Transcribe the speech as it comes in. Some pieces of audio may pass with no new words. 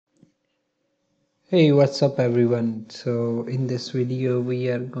Hey, what's up everyone? So in this video we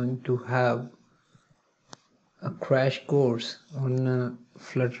are going to have a crash course on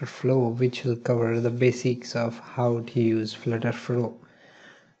FlutterFlow, which will cover the basics of how to use FlutterFlow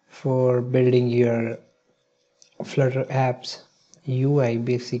for building your Flutter apps UI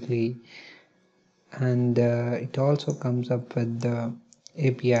basically, and it also comes up with the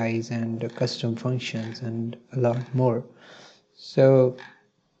APIs and custom functions and a lot more. So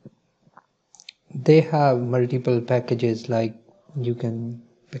they have multiple packages, like you can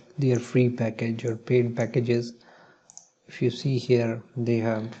pick their free package or paid packages. If you see here, they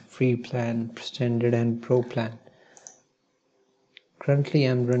have free plan, standard and pro plan. Currently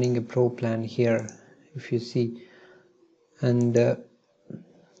I'm running a pro plan here, if you see, and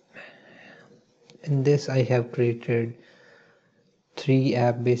in this I have created 3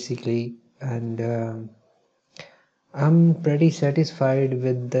 apps basically, and I'm pretty satisfied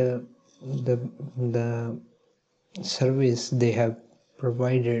with the service they have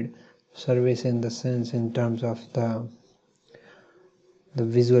provided. Service in the sense, in terms of the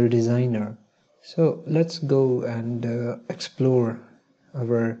visual designer. So let's go and explore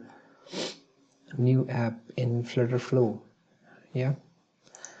our new app in FlutterFlow. Yeah,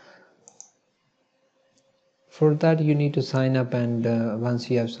 for that you need to sign up, and once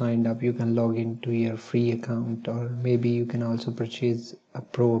you have signed up you can log into your free account, or maybe you can also purchase a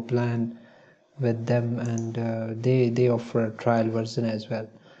pro plan with them, and they offer a trial version as well,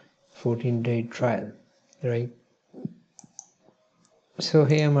 14-day trial, right? So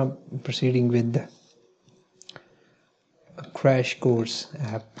here I'm proceeding with a crash course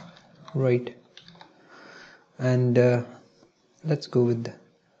app, right? And let's go with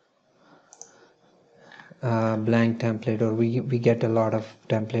blank template, or we get a lot of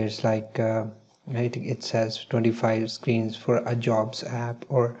templates, like right, it says 25 screens for a jobs app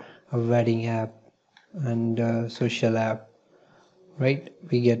or a wedding app and social app, right?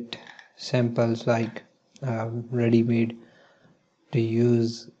 We get samples like ready-made to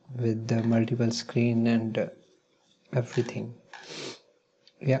use with the multiple screen and everything.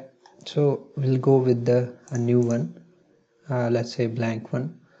 Yeah, so we'll go with a new one, let's say blank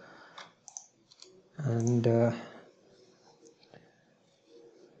one, and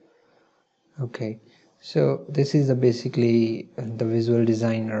okay, so this is basically the visual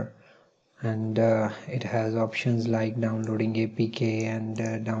designer, and it has options like downloading APK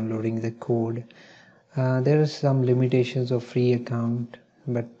and downloading the code. There are some limitations of free account,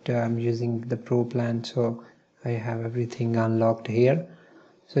 but I'm using the pro plan, so I have everything unlocked here,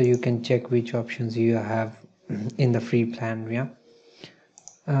 so you can check which options you have in the free plan. Yeah,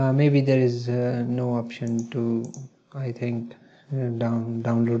 maybe there is no option to, I think,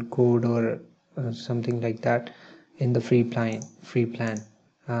 download code or something like that in the free plan.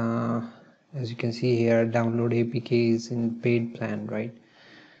 uh, as you can see here, download APK is in paid plan, right?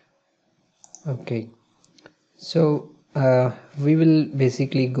 Okay, so we will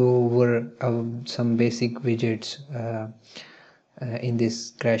basically go over some basic widgets in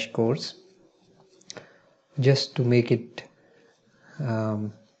this crash course, just to make it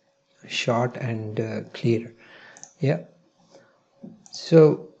um, short and clear. Yeah,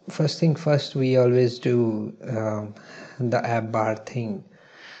 so first thing first, we always do the app bar thing.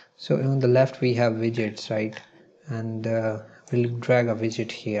 So on the left we have widgets, right? And we'll drag a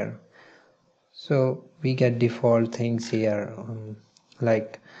widget here. So we get default things here,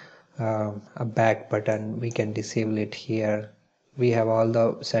 like a back button. We can disable it here. We have all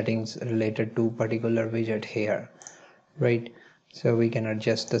the settings related to particular widget here, right? So we can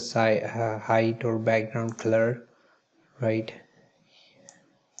adjust the height or background color, right,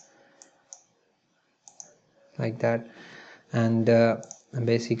 like that. And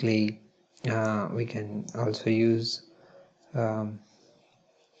basically we can also use um,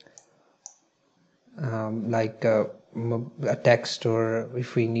 like a text, or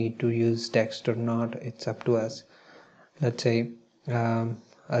if we need to use text or not, it's up to us. Let's say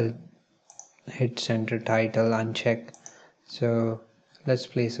I'll hit center title, uncheck. So let's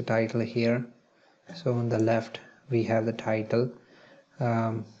place a title here. So on the left we have the title,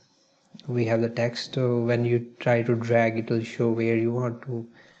 um, we have the text. So when you try to drag, it will show where you want to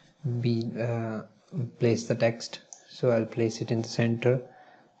be place the text. So I'll place it in the center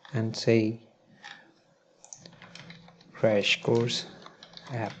and say crash course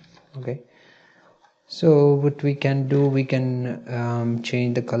app. Okay, so what we can do, we can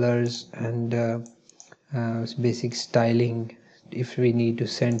change the colors and basic styling. If we need to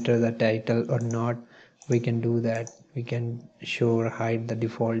center the title or not, we can do that. We can show or hide the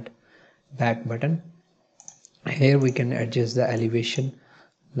default back button. Here we can adjust the elevation,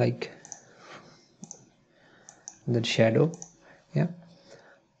 like the shadow. Yeah.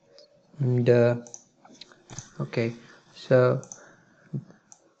 And okay, so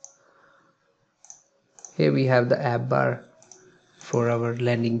here we have the app bar for our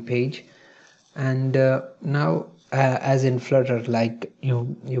landing page. And now as in Flutter, like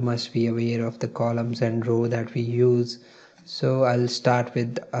you must be aware of the columns and row that we use. So I'll start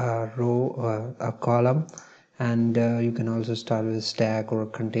with a row or a column, and you can also start with a stack or a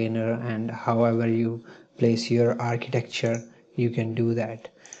container, and however you place your architecture you can do that,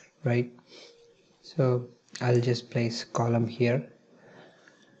 right? So I'll just place column here,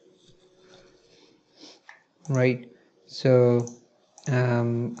 right? So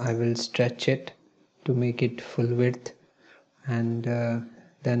I will stretch it to make it full width, and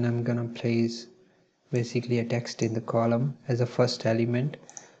then I'm gonna place basically a text in the column as a first element.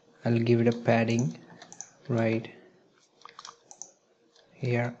 I'll give it a padding right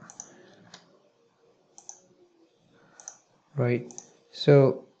here, right?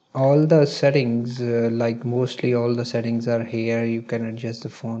 So all the settings, like mostly all the settings are here. You can adjust the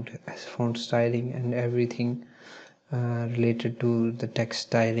font styling and everything related to the text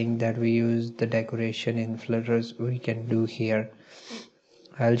styling that we use, the decoration in Flutters we can do here.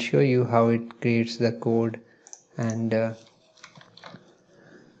 I'll show you how it creates the code, and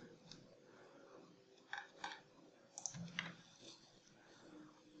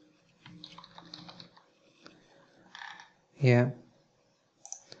yeah,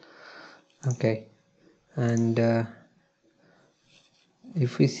 okay. And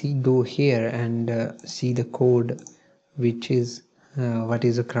if we go here and see the code, which is what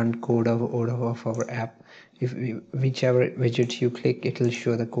is the current code of our app. If whichever widget you click, it will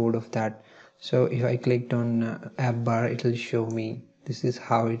show the code of that. So if I clicked on app bar, it will show me this is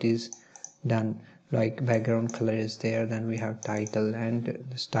how it is done. Like background color is there, then we have title, and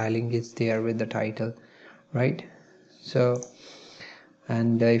the styling is there with the title, right? So,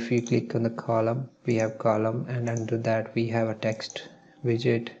 and if you click on the column, we have column, and under that we have a text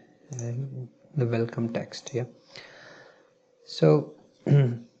widget, the welcome text. Yeah. So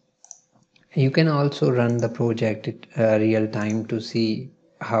you can also run the project real time to see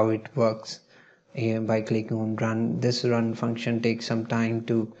how it works by clicking on run. This run function takes some time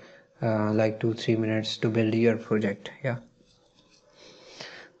to like 2-3 minutes to build your project. Yeah.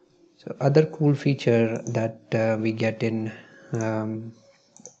 So other cool feature that we get in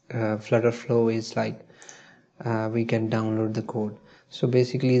FlutterFlow is like we can download the code. So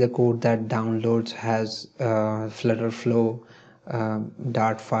basically the code that downloads has FlutterFlow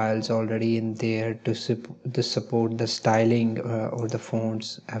Dart files already in there to support the styling or the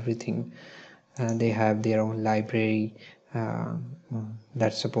fonts, everything. They have their own library uh,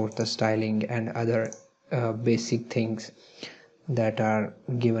 that support the styling and other basic things that are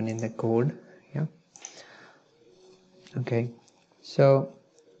given in the code. Yeah. Okay. So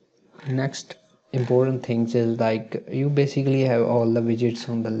next important things is like you basically have all the widgets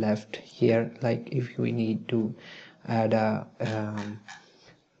on the left here. Like if we need to add a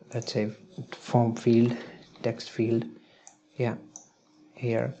let's say form field, text field, yeah,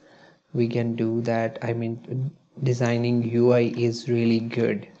 here we can do that. I mean, designing UI is really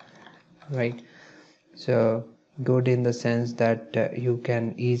good, right? So good in the sense that you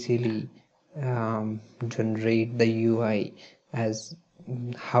can easily generate the UI as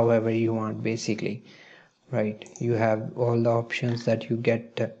however you want, basically, right? You have all the options that you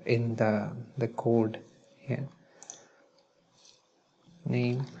get in the code here.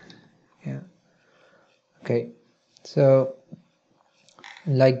 Name, yeah, okay. So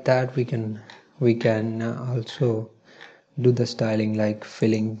like that we can also do the styling, like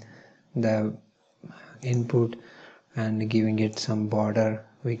filling the input and giving it some border.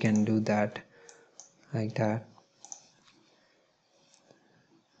 We can do that like that.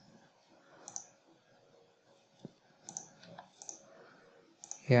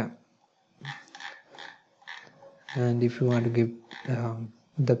 Yeah. And if you want to give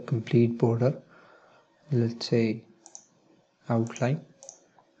the complete border, let's say outline,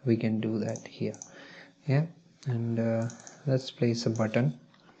 we can do that here. Yeah. And let's place a button.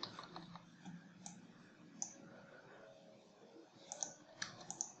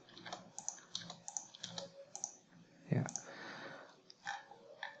 Yeah,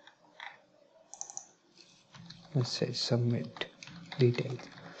 let's say submit details.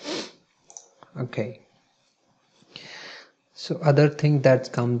 Okay. So other thing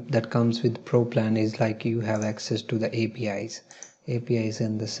that comes with Pro Plan is like you have access to the APIs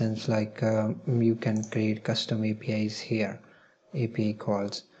in the sense like you can create custom APIs here, API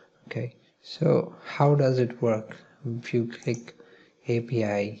calls. Okay, so how does it work? If you click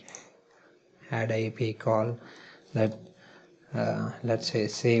API, add a API call, let's say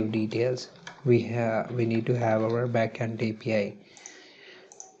save details. We need to have our backend API.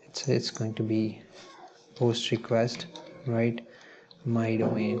 It's going to be post request, right?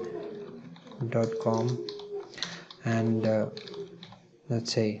 mydomain.com, and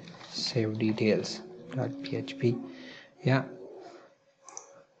let's say save details.php. Yeah,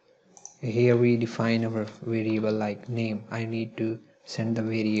 here we define our variable like name. I need to send the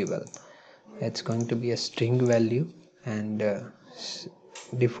variable. It's going to be a string value, and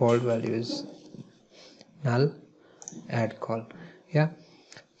default value is null add call. Yeah,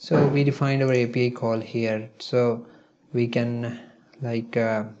 so we defined our API call here, so we can like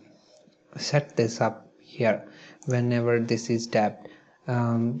set this up here whenever this is tapped.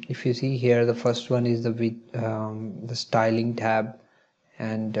 If you see here, the first one is the styling tab,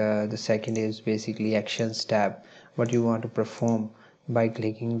 and the second is basically actions tab, what you want to perform by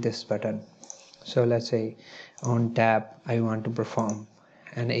clicking this button. So let's say on tab I want to perform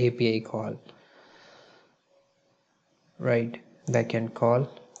an API call, right? Backend call,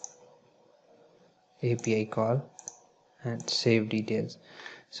 API call, and save details.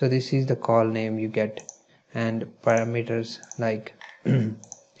 So this is the call name you get, and parameters like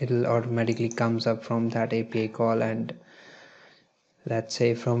it'll automatically comes up from that API call, and let's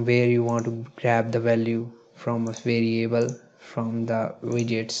say from where you want to grab the value from a variable, from the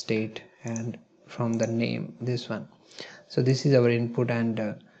widget state, and from the name, this one. So this is our input, and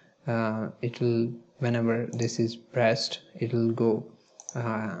it will, whenever this is pressed, it will go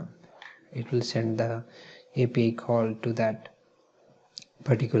it will send the API call to that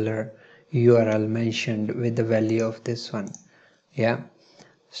particular URL mentioned with the value of this one. Yeah,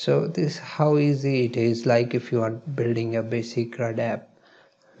 so this how easy it is. Like if you are building a basic CRUD app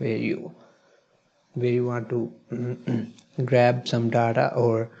where you want to grab some data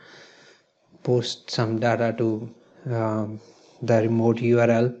or post some data to the remote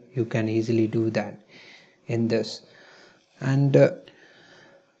URL, you can easily do that in this. And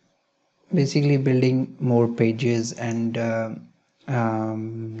basically building more pages and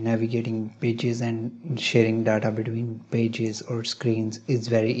navigating pages and sharing data between pages or screens is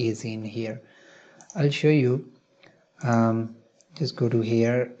very easy in here. I'll show you. Just go to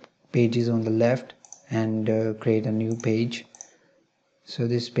here, pages on the left, and create a new page. So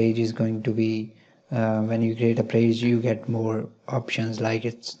this page is going to be when you create a page, you get more options.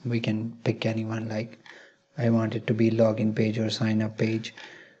 Like we can pick anyone, like I want it to be login page or sign up page,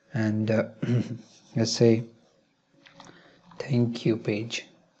 and let's say thank you page.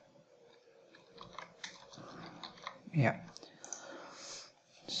 Yeah,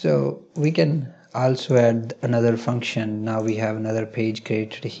 so we can also add another function. Now we have another page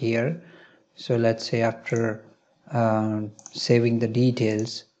created here. So let's say after saving the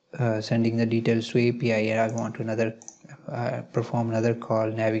details, sending the details to API, I want to another perform another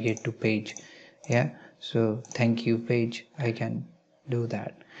call, navigate to page. Yeah, so thank you page, I can do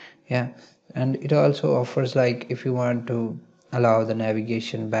that. Yeah, and it also offers, like if you want to allow the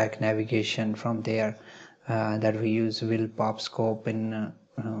back navigation from there, that we use will pop scope in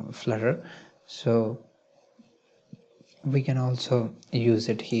Flutter, so we can also use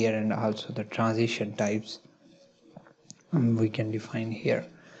it here. And also the transition types we can define here.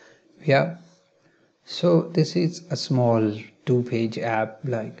 Yeah, so this is a small 2-page app,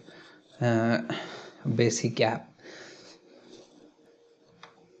 like basic app.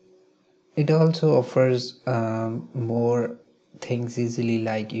 It also offers more things easily,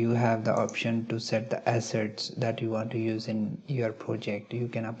 like you have the option to set the assets that you want to use in your project. You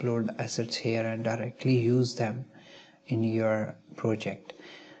can upload the assets here and directly use them in your project.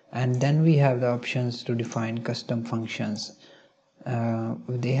 And then we have the options to define custom functions.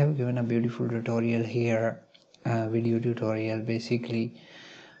 They have given a beautiful tutorial here, video tutorial basically,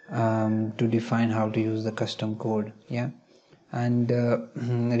 to define how to use the custom code. Yeah, and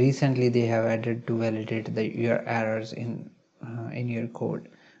recently they have added to validate your errors in your code.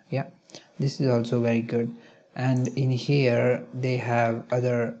 Yeah, this is also very good. And in here they have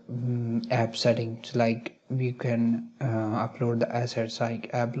other app settings, like you can upload the assets like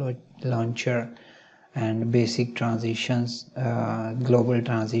app launcher and basic transitions, global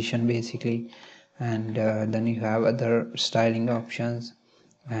transition basically, and then you have other styling options,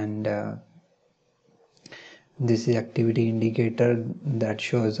 and this is activity indicator that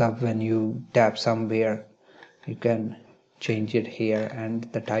shows up when you tap somewhere. You can change it here, and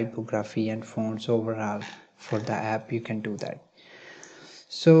the typography and fonts overall for the app, you can do that.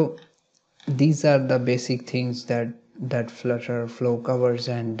 So these are the basic things that FlutterFlow covers,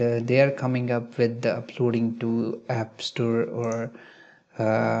 and they are coming up with the uploading to App Store or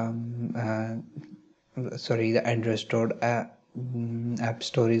sorry, the Android store app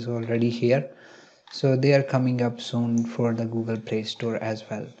store is already here, so they are coming up soon for the Google Play Store as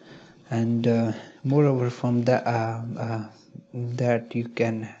well. And moreover, from the that you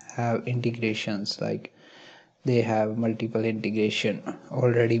can have integrations, like they have multiple integration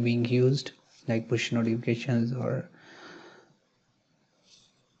already being used, like push notifications, or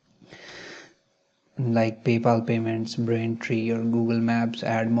like PayPal payments, Braintree, or Google Maps,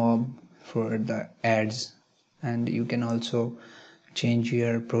 AdMob for the ads. And you can also change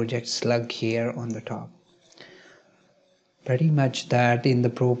your project slug here on the top. Pretty much that. In the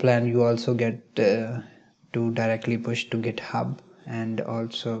Pro plan you also get to directly push to GitHub, and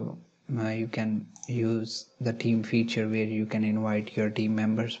also you can use the team feature where you can invite your team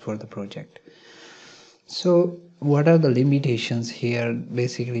members for the project. So what are the limitations here?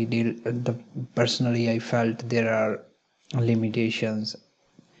 Basically, personally I felt there are limitations.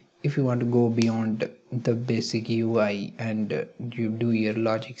 If you want to go beyond the basic UI and you do your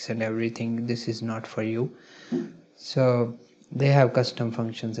logics and everything, this is not for you. So they have custom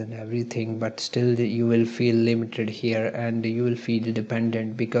functions and everything, but still you will feel limited here, and you will feel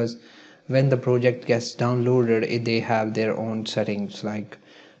dependent, because when the project gets downloaded they have their own settings. Like,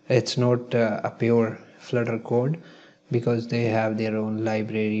 it's not a pure Flutter code, because they have their own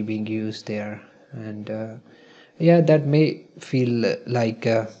library being used there. And yeah, that may feel like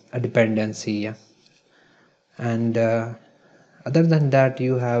a dependency, yeah. And other than that,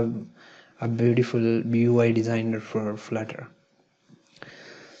 you have a beautiful UI designer for Flutter.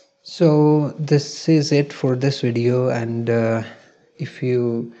 So this is it for this video, and if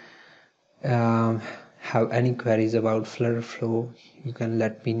you have any queries about FlutterFlow, you can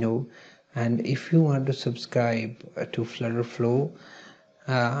let me know. And if you want to subscribe to FlutterFlow,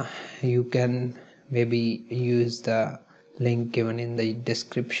 you can maybe use the link given in the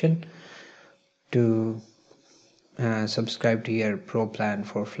description to subscribe to your pro plan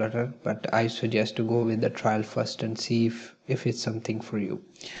for Flutter. But I suggest to go with the trial first and see if it's something for you.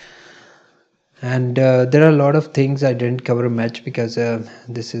 And there are a lot of things I didn't cover much, because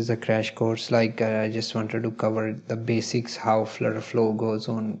this is a crash course. Like, I just wanted to cover the basics, how FlutterFlow goes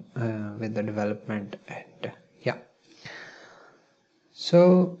on with the development. And yeah,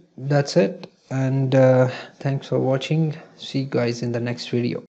 so that's it. And thanks for watching. See you guys in the next video.